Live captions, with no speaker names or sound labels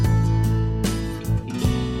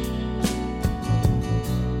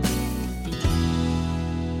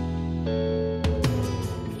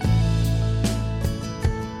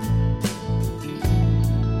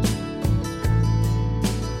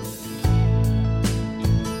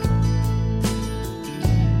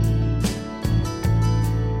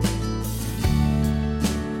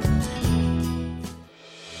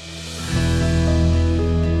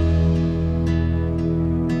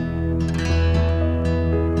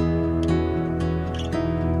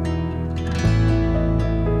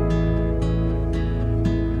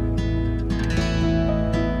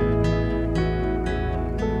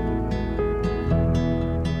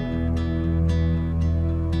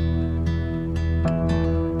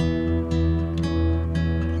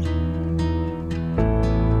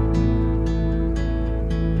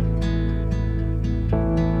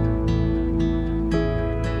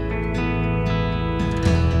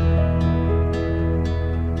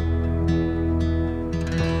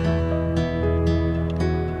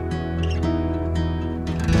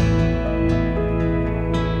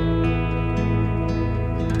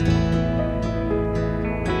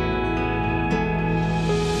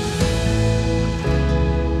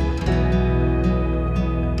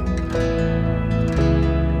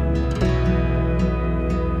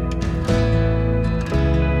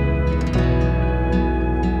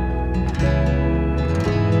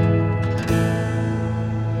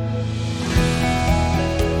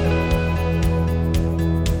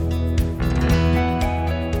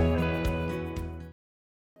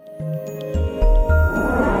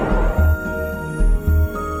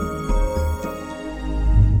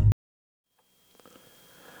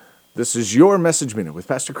This is your Message Minute with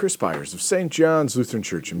Pastor Chris Byers of St. John's Lutheran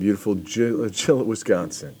Church in beautiful Gillett,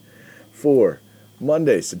 Wisconsin, for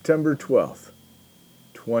Monday, September 12th,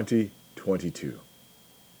 2022.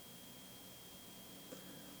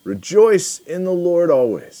 Rejoice in the Lord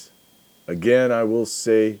always. Again, I will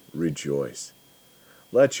say rejoice.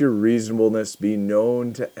 Let your reasonableness be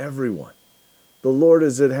known to everyone. The Lord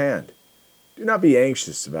is at hand. Do not be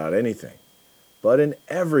anxious about anything, but in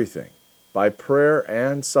everything, by prayer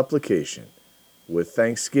and supplication, with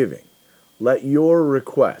thanksgiving, let your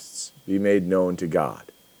requests be made known to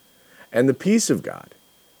God. And the peace of God,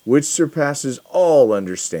 which surpasses all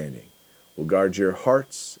understanding, will guard your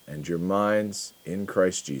hearts and your minds in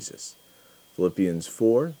Christ Jesus. Philippians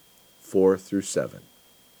 4:4-7.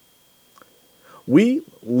 We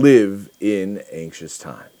live in anxious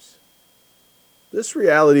times. This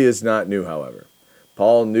reality is not new, however.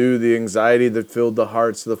 Paul knew the anxiety that filled the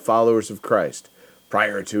hearts of the followers of Christ.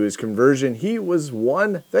 Prior to his conversion, he was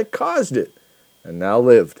one that caused it, and now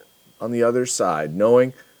lived on the other side,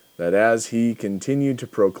 knowing that as he continued to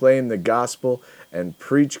proclaim the gospel and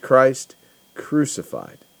preach Christ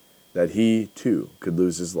crucified, that he too could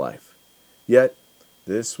lose his life. Yet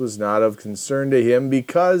this was not of concern to him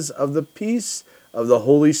because of the peace of the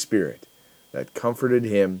Holy Spirit that comforted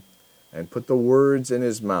him and put the words in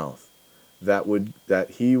his mouth that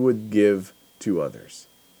he would give to others.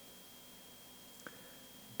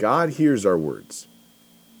 God hears our words,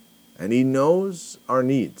 and he knows our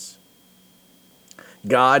needs.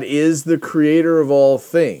 God is the creator of all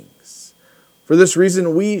things. For this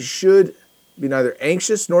reason, we should be neither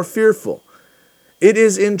anxious nor fearful. It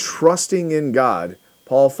is in trusting in God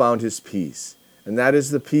Paul found his peace, and that is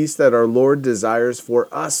the peace that our Lord desires for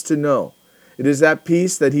us to know. It is that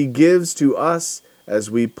peace that he gives to us as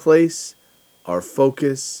we place our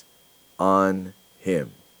focus on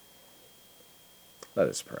him. Let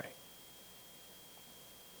us pray.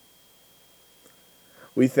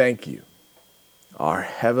 We thank you, our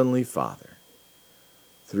Heavenly Father,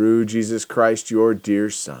 through Jesus Christ, your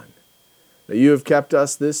dear Son, that you have kept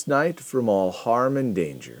us this night from all harm and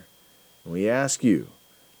danger. And we ask you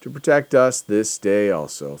to protect us this day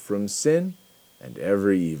also from sin and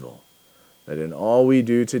every evil, that in all we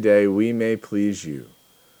do today we may please you.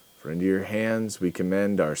 For into your hands we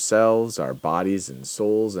commend ourselves, our bodies and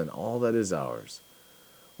souls, and all that is ours.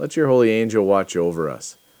 Let your holy angel watch over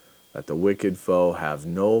us. Let the wicked foe have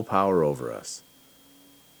no power over us.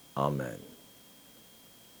 Amen.